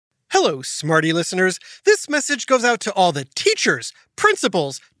Hello, Smarty listeners. This message goes out to all the teachers,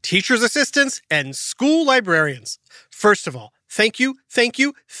 principals, teachers' assistants, and school librarians. First of all, thank you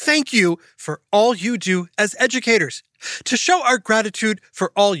for all you do as educators. To show our gratitude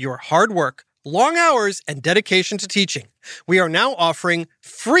for all your hard work, long hours, and dedication to teaching, we are now offering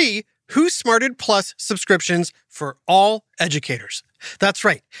free Who Smarted Plus subscriptions for all educators. That's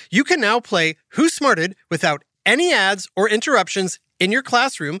right. You can now play Who Smarted without any ads or interruptions in your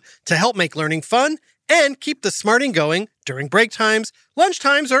classroom to help make learning fun and keep the smarting going during break times, lunch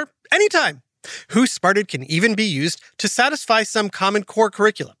times, or anytime. Who Smarted can even be used to satisfy some Common Core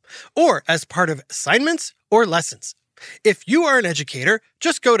curriculum or as part of assignments or lessons. If you are an educator,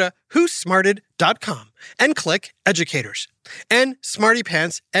 just go to whosmarted.com and click Educators. And Smarty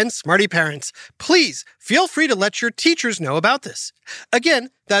Pants and Smarty Parents, please feel free to let your teachers know about this.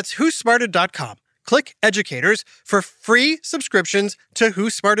 Again, that's whosmarted.com. Click Educators for free subscriptions to Who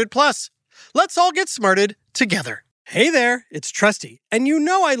Smarted Plus. Let's all get smarted together. Hey there, it's Trusty, and you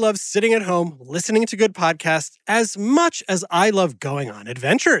know I love sitting at home listening to good podcasts as much as I love going on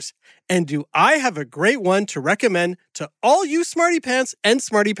adventures. And do I have a great one to recommend to all you Smarty Pants and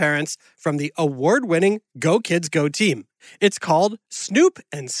Smarty Parents from the award-winning Go Kids Go team. It's called Snoop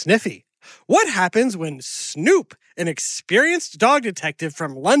and Sniffy. What happens when Snoop, an experienced dog detective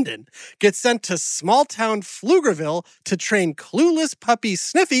from London, gets sent to small-town Pflugerville to train clueless puppy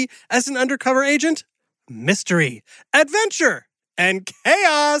Sniffy as an undercover agent? Mystery, adventure, and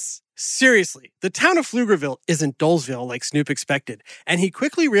chaos! Seriously, the town of Pflugerville isn't Dolesville like Snoop expected, and he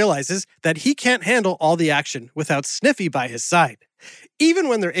quickly realizes that he can't handle all the action without Sniffy by his side. Even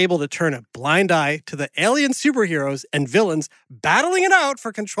when they're able to turn a blind eye to the alien superheroes and villains battling it out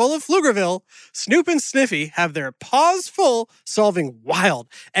for control of Pflugerville, Snoop and Sniffy have their paws full solving wild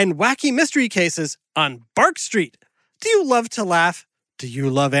and wacky mystery cases on Bark Street. Do you love to laugh? Do you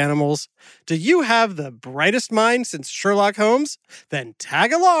love animals? Do you have the brightest mind since Sherlock Holmes? Then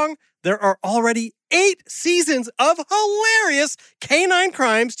tag along. There are already 8 seasons of hilarious canine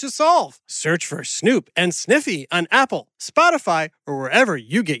crimes to solve. Search for Snoop and Sniffy on Apple, Spotify, or wherever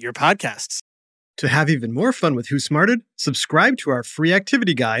you get your podcasts. To have even more fun with Who Smarted, subscribe to our free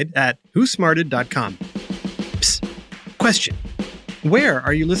activity guide at whosmarted.com. Psst. Question. Where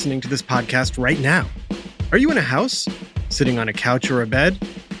are you listening to this podcast right now? Are you in a house? Sitting on a couch or a bed?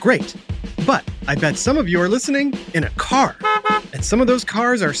 Great. But I bet some of you are listening in a car. And some of those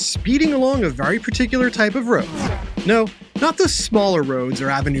cars are speeding along a very particular type of road. No, not the smaller roads or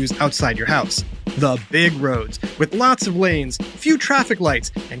avenues outside your house. The big roads with lots of lanes, few traffic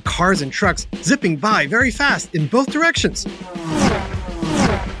lights, and cars and trucks zipping by very fast in both directions.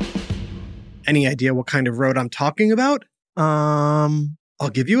 Any idea what kind of road I'm talking about? I'll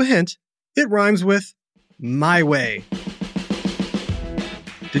give you a hint. It rhymes with my way.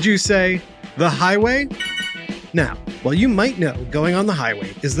 Did you say the highway? Now, while you might know going on the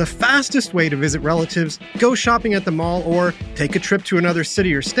highway is the fastest way to visit relatives, go shopping at the mall, or take a trip to another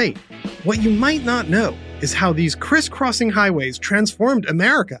city or state, what you might not know is how these crisscrossing highways transformed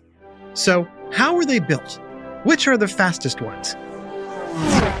America. So, how were they built? Which are the fastest ones?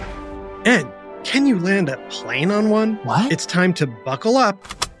 And can you land a plane on one? What? It's time to buckle up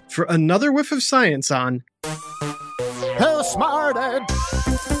for another whiff of science on Who Smarted?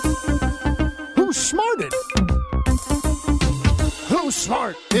 Who Smarted? Who's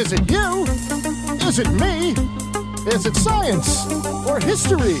smart? Is it you? Is it me? Is it science or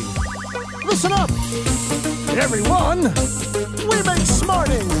history? Listen up, everyone. We make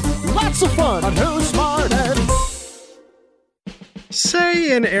smarting lots of fun on Who Smarted.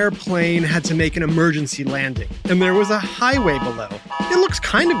 Say an airplane had to make an emergency landing, and there was a highway below. It looks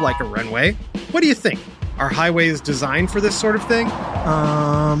kind of like a runway. What do you think? Are highways designed for this sort of thing?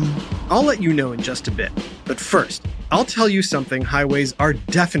 I'll let you know in just a bit. But first, I'll tell you something highways are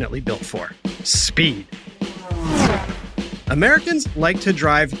definitely built for. Speed. Americans like to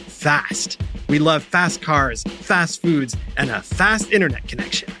drive fast. We love fast cars, fast foods, and a fast internet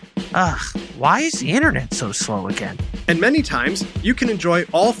connection. Ugh, why is the internet so slow again? And many times, you can enjoy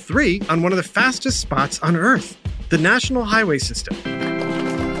all three on one of the fastest spots on Earth, the National Highway System.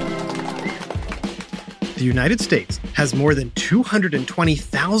 The United States has more than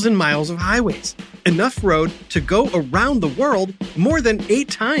 220,000 miles of highways, enough road to go around the world more than 8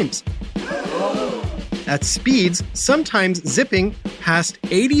 times. At speeds sometimes zipping past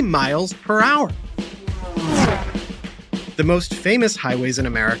 80 miles per hour. The most famous highways in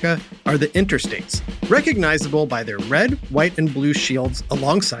America are the interstates, recognizable by their red, white, and blue shields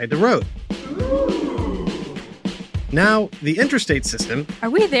alongside the road. Now, the interstate system, Are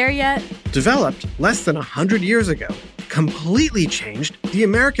we there yet? developed less than 100 years ago, completely changed the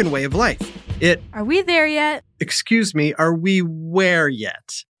American way of life. Are we there yet? Excuse me, are we where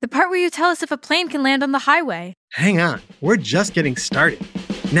yet? The part where you tell us if a plane can land on the highway. Hang on, we're just getting started.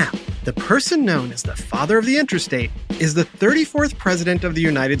 Now, the person known as the father of the interstate is the 34th President of the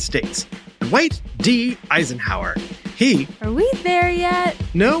United States, Dwight D. Eisenhower. Are we there yet?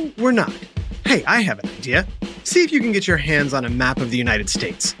 No, we're not. Hey, I have an idea. See if you can get your hands on a map of the United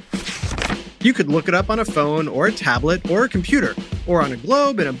States. You could look it up on a phone or a tablet or a computer, or on a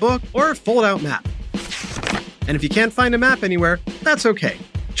globe, in a book, or a fold-out map. And if you can't find a map anywhere, that's okay.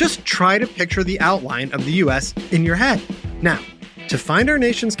 Just try to picture the outline of the U.S. in your head. Now, to find our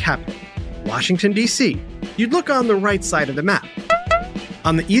nation's capital, Washington, D.C., you'd look on the right side of the map.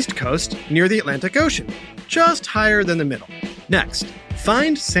 On the East Coast, near the Atlantic Ocean, just higher than the middle. Next,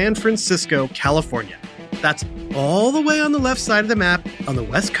 find San Francisco, California. That's all the way on the left side of the map on the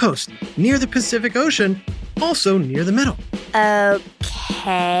West Coast, near the Pacific Ocean, also near the middle.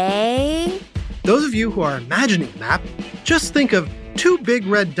 Okay. Those of you who are imagining the map, just think of two big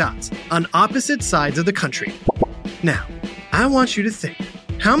red dots on opposite sides of the country. Now, I want you to think,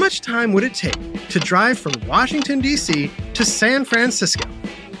 how much time would it take to drive from Washington, D.C. to San Francisco?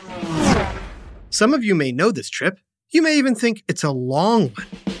 Some of you may know this trip. You may even think it's a long one.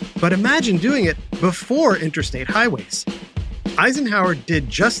 But imagine doing it before interstate highways. Eisenhower did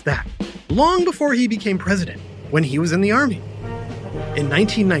just that, long before he became president, when he was in the Army. In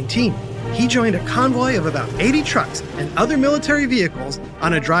 1919, he joined a convoy of about 80 trucks and other military vehicles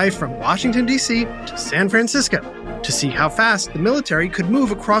on a drive from Washington, D.C. to San Francisco to see how fast the military could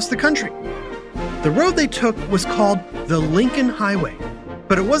move across the country. The road they took was called the Lincoln Highway,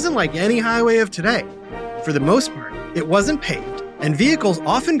 but it wasn't like any highway of today. For the most part, it wasn't paved, and vehicles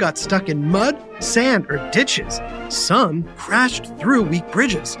often got stuck in mud, sand, or ditches. Some crashed through weak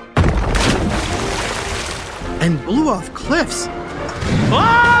bridges and blew off cliffs.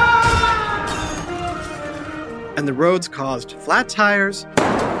 And the roads caused flat tires,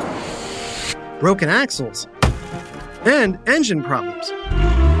 broken axles, and engine problems.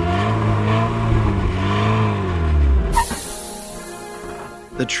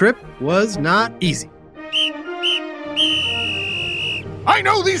 The trip was not easy. I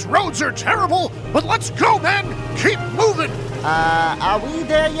know these roads are terrible, but let's go, men! Keep moving! Are we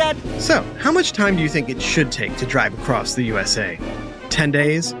there yet? So, how much time do you think it should take to drive across the USA? 10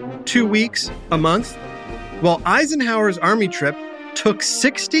 days? 2 weeks? A month? Well, Eisenhower's Army trip took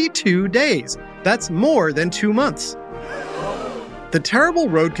 62 days. That's more than 2 months. The terrible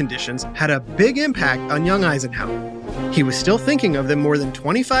road conditions had a big impact on young Eisenhower. He was still thinking of them more than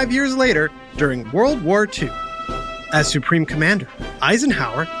 25 years later during World War II. As Supreme Commander,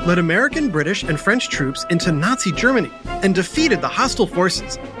 Eisenhower led American, British, and French troops into Nazi Germany and defeated the hostile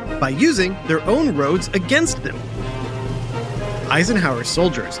forces by using their own roads against them. Eisenhower's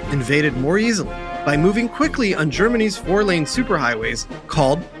soldiers invaded more easily by moving quickly on Germany's 4-lane superhighways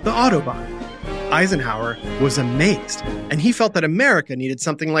called the Autobahn. Eisenhower was amazed, and he felt that America needed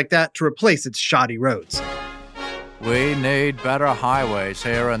something like that to replace its shoddy roads. We need better highways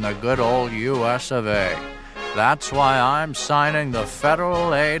here in the good old US of A. That's why I'm signing the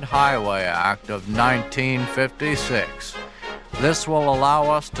Federal Aid Highway Act of 1956. This will allow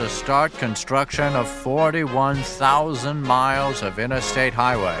us to start construction of 41,000 miles of interstate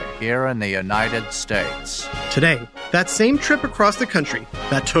highway here in the United States. Today, that same trip across the country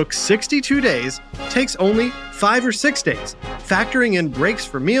that took 62 days takes only 5 or 6 days, factoring in breaks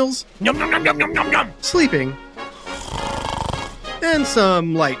for meals, Yum, yum, yum, yum, yum, yum, yum. sleeping, and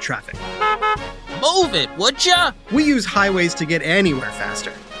some light traffic. Move it, would ya? We use highways to get anywhere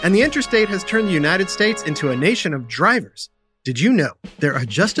faster, and the interstate has turned the United States into a nation of drivers. Did you know there are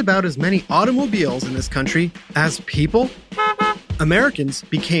just about as many automobiles in this country as people? Americans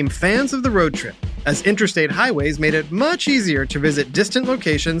became fans of the road trip, as interstate highways made it much easier to visit distant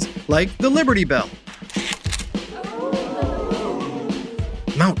locations like the Liberty Bell,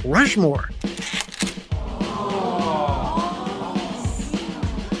 Mount Rushmore,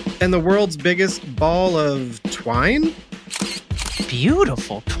 and the world's biggest ball of twine?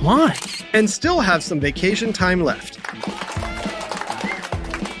 Beautiful twine. And still have some vacation time left.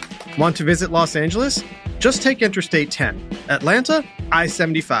 Want to visit Los Angeles? Just take Interstate 10. Atlanta,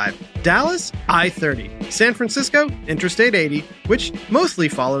 I-75. Dallas, I-30. San Francisco, Interstate 80, which mostly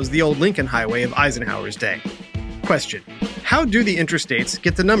follows the old Lincoln Highway of Eisenhower's day. Question: how do the interstates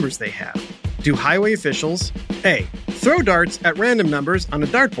get the numbers they have? Do highway officials A. throw darts at random numbers on a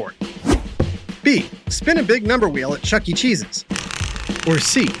dartboard? B. spin a big number wheel at Chuck E. Cheese's? Or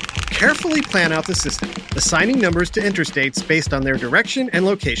C. carefully plan out the system, assigning numbers to interstates based on their direction and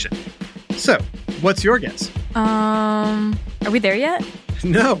location? So, what's your guess? Are we there yet?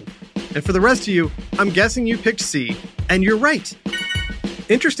 No. And for the rest of you, I'm guessing you picked C, and you're right.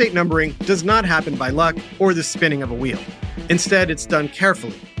 Interstate numbering does not happen by luck or the spinning of a wheel. Instead, it's done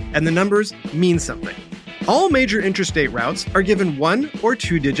carefully, and the numbers mean something. All major interstate routes are given 1 or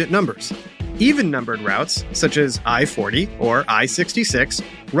 2-digit numbers. Even-numbered routes, such as I-40 or I-66,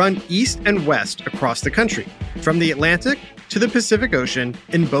 run east and west across the country, from the Atlantic to the Pacific Ocean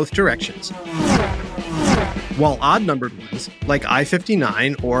in both directions. While odd-numbered ones, like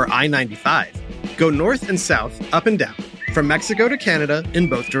I-59 or I-95, go north and south, up and down, from Mexico to Canada in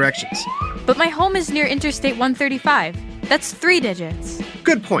both directions. But my home is near Interstate 135. That's 3 digits.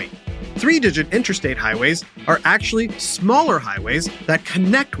 Good point. 3-digit interstate highways are actually smaller highways that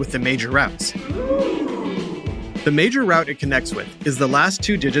connect with the major routes. The major route it connects with is the last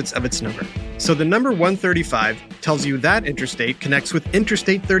 2 digits of its number. So the number 135 tells you that interstate connects with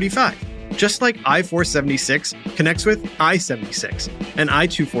Interstate 35, just like I-476 connects with I-76, and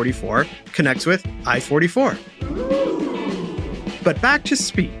I-244 connects with I-44. But back to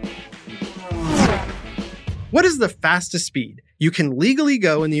speed. What is the fastest speed you can legally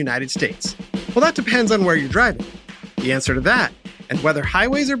go in the United States? Well, that depends on where you're driving. The answer to that, and whether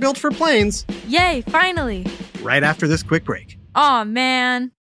highways are built for planes, Yay, finally. right after this quick break. Aw,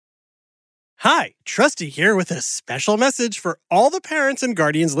 man. Hi, Trusty here with a special message for all the parents and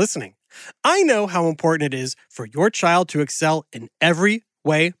guardians listening. I know how important it is for your child to excel in every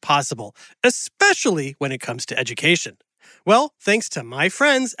way possible, especially when it comes to education. Well, thanks to my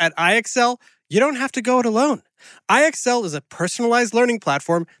friends at iExcel, you don't have to go it alone. iExcel is a personalized learning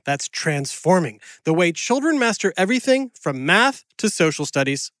platform that's transforming the way children master everything from math to social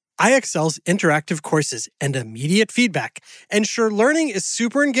studies. iExcel's interactive courses and immediate feedback ensure learning is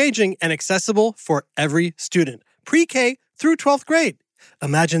super engaging and accessible for every student, pre-K through 12th grade.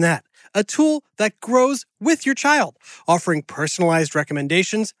 Imagine that, a tool that grows with your child, offering personalized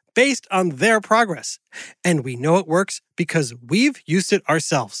recommendations based on their progress. And we know it works because we've used it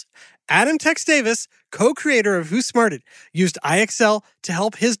ourselves. Adam Tex Davis, co-creator of Who Smarted, used iExcel to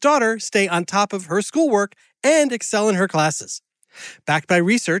help his daughter stay on top of her schoolwork and excel in her classes. Backed by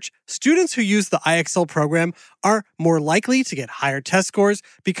research, students who use the iExcel program are more likely to get higher test scores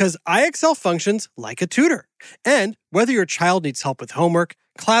because iExcel functions like a tutor. And whether your child needs help with homework,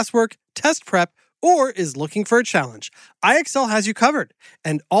 classwork, test prep, or is looking for a challenge, iExcel has you covered,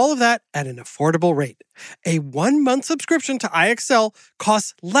 and all of that at an affordable rate. A 1-month subscription to iExcel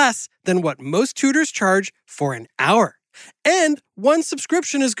costs less than what most tutors charge for an hour. And one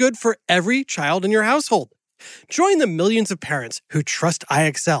subscription is good for every child in your household. Join the millions of parents who trust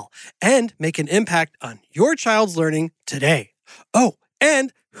iExcel and make an impact on your child's learning today. Oh,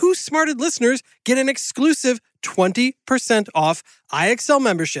 and Who Smarted listeners get an exclusive 20% off iExcel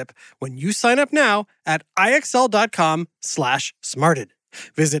membership when you sign up now at iexcel.com/smarted.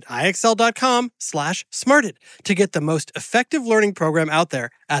 Visit iexcel.com/smarted to get the most effective learning program out there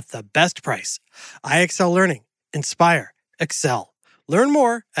at the best price. iExcel Learning. Inspire. Excel. Learn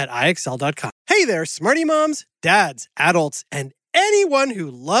more at iexcel.com. Hey there, smarty moms, dads, adults, and anyone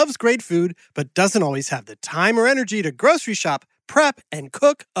who loves great food but doesn't always have the time or energy to grocery shop, prep, and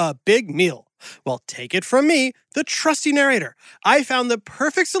cook a big meal. Well, take it from me, the trusty narrator. I found the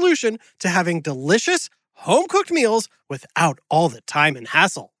perfect solution to having delicious, home-cooked meals without all the time and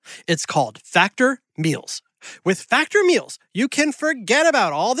hassle. It's called Factor Meals. With Factor Meals, you can forget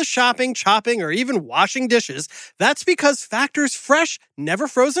about all the shopping, chopping, or even washing dishes. That's because Factor's fresh, never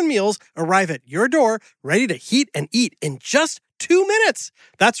frozen meals arrive at your door, ready to heat and eat in just 2 minutes.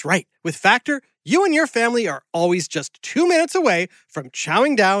 That's right. With Factor, you and your family are always just 2 minutes away from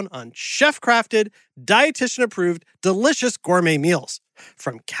chowing down on chef-crafted, dietitian-approved, delicious gourmet meals.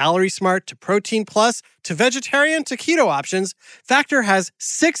 From Calorie Smart to Protein Plus to vegetarian to keto options, Factor has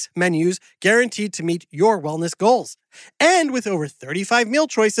 6 menus guaranteed to meet your wellness goals. And with over 35 meal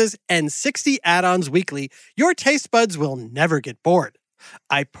choices and 60 add-ons weekly, your taste buds will never get bored.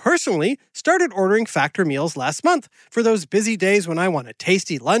 I personally started ordering Factor meals last month for those busy days when I want a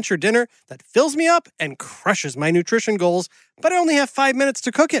tasty lunch or dinner that fills me up and crushes my nutrition goals, but I only have 5 minutes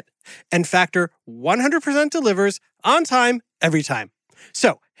to cook it. And Factor 100% delivers on time, every time.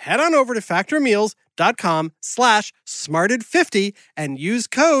 So head on over to factormeals.com/smarted50 and use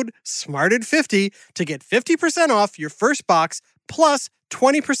code SMARTED50 to get 50% off your first box plus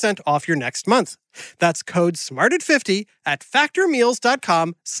 20% off your next month. That's code SMARTED50 at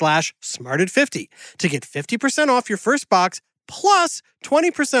factormeals.com/smarted50 to get 50% off your first box plus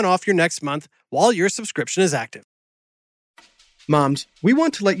 20% off your next month while your subscription is active. Moms, we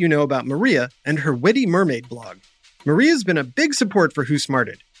want to let you know about Maria and her Witty Mermaid blog. Maria's been a big support for Who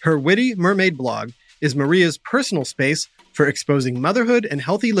Smarted. Her Witty Mermaid blog is Maria's personal space for exposing motherhood and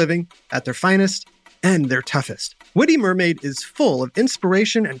healthy living at their finest and their toughest. Witty Mermaid is full of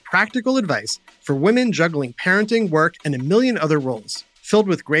inspiration and practical advice for women juggling parenting, work, and a million other roles, filled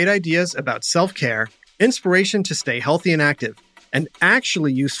with great ideas about self-care, inspiration to stay healthy and active, and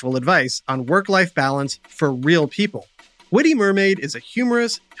actually useful advice on work-life balance for real people. Witty Mermaid is a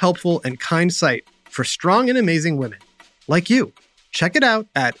humorous, helpful, and kind site for strong and amazing women like you. Check it out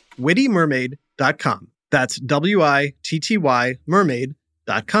at wittymermaid.com. That's WITTY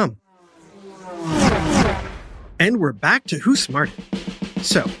mermaid.com. And we're back to Who Smarted.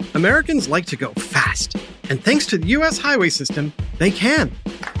 So, Americans like to go fast, and thanks to the U.S. highway system, they can.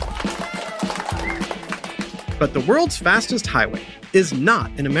 But the world's fastest highway is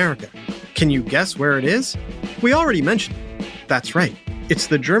not in America. Can you guess where it is? We already mentioned it. That's right. It's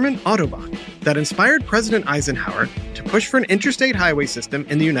the German Autobahn that inspired President Eisenhower to push for an interstate highway system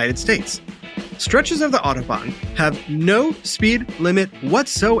in the United States. Stretches of the Autobahn have no speed limit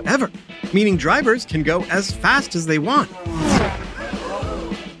whatsoever, meaning drivers can go as fast as they want.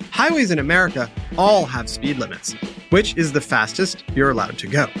 Highways in America all have speed limits, which is the fastest you're allowed to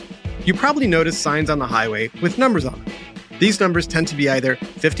go. You probably notice signs on the highway with numbers on them. These numbers tend to be either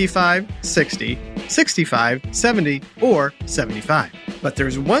 55, 60, 65, 70, or 75. But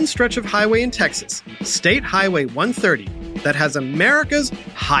there's one stretch of highway in Texas, State Highway 130, that has America's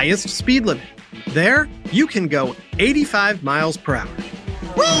highest speed limit. There, you can go 85 miles per hour.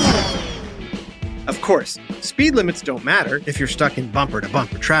 Woo! Of course, speed limits don't matter if you're stuck in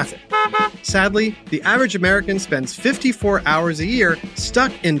bumper-to-bumper traffic. Sadly, the average American spends 54 hours a year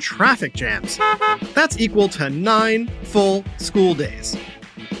stuck in traffic jams. That's equal to 9 full school days.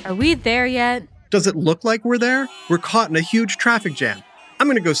 Are we there yet? Does it look like we're there? We're caught in a huge traffic jam. I'm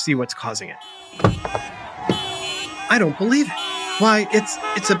gonna go see what's causing it. I don't believe it. Why,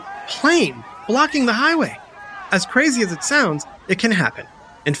 it's a plane blocking the highway. As crazy as it sounds, it can happen.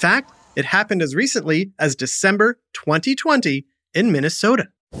 In fact, it happened as recently as December 2020 in Minnesota.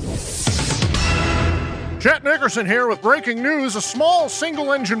 Chet Nickerson here with breaking news. A small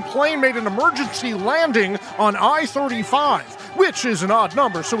single-engine plane made an emergency landing on I-35, which is an odd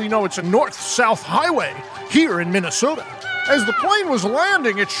number, so we know it's a north-south highway here in Minnesota. As the plane was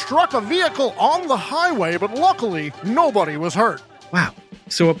landing, it struck a vehicle on the highway, but luckily, nobody was hurt. Wow,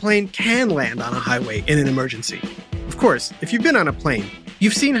 so a plane can land on a highway in an emergency. Of course, if you've been on a plane,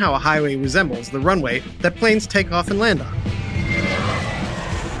 you've seen how a highway resembles the runway that planes take off and land on.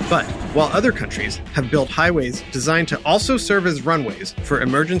 But while other countries have built highways designed to also serve as runways for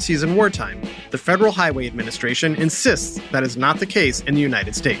emergencies and wartime, the Federal Highway Administration insists that is not the case in the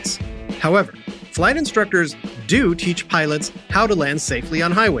United States. However, flight instructors do teach pilots how to land safely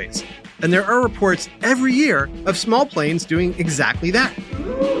on highways, and there are reports every year of small planes doing exactly that.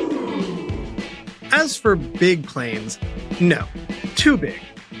 As for big planes, no. Too big,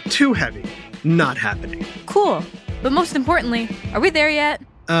 too heavy, not happening. Cool. But most importantly, are we there yet?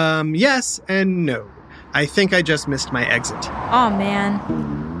 Yes and no. I think I just missed my exit. Aw, man.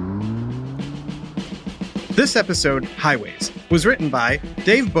 This episode, Highways, was written by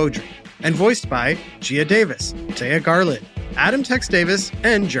Dave Beaudry and voiced by Gia Davis, Taya Garland, Adam Tex Davis,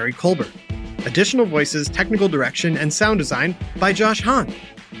 and Jerry Colbert. Additional voices, technical direction, and sound design by Josh Hahn.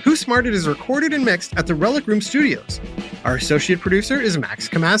 Who Smarted is recorded and mixed at the Relic Room Studios. Our associate producer is Max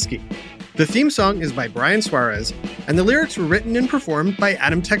Kamaski. The theme song is by Brian Suarez, and the lyrics were written and performed by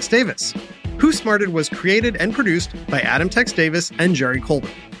Adam Tex Davis. Who Smarted was created and produced by Adam Tex Davis and Jerry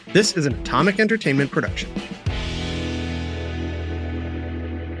Colbert. This is an Atomic Entertainment production.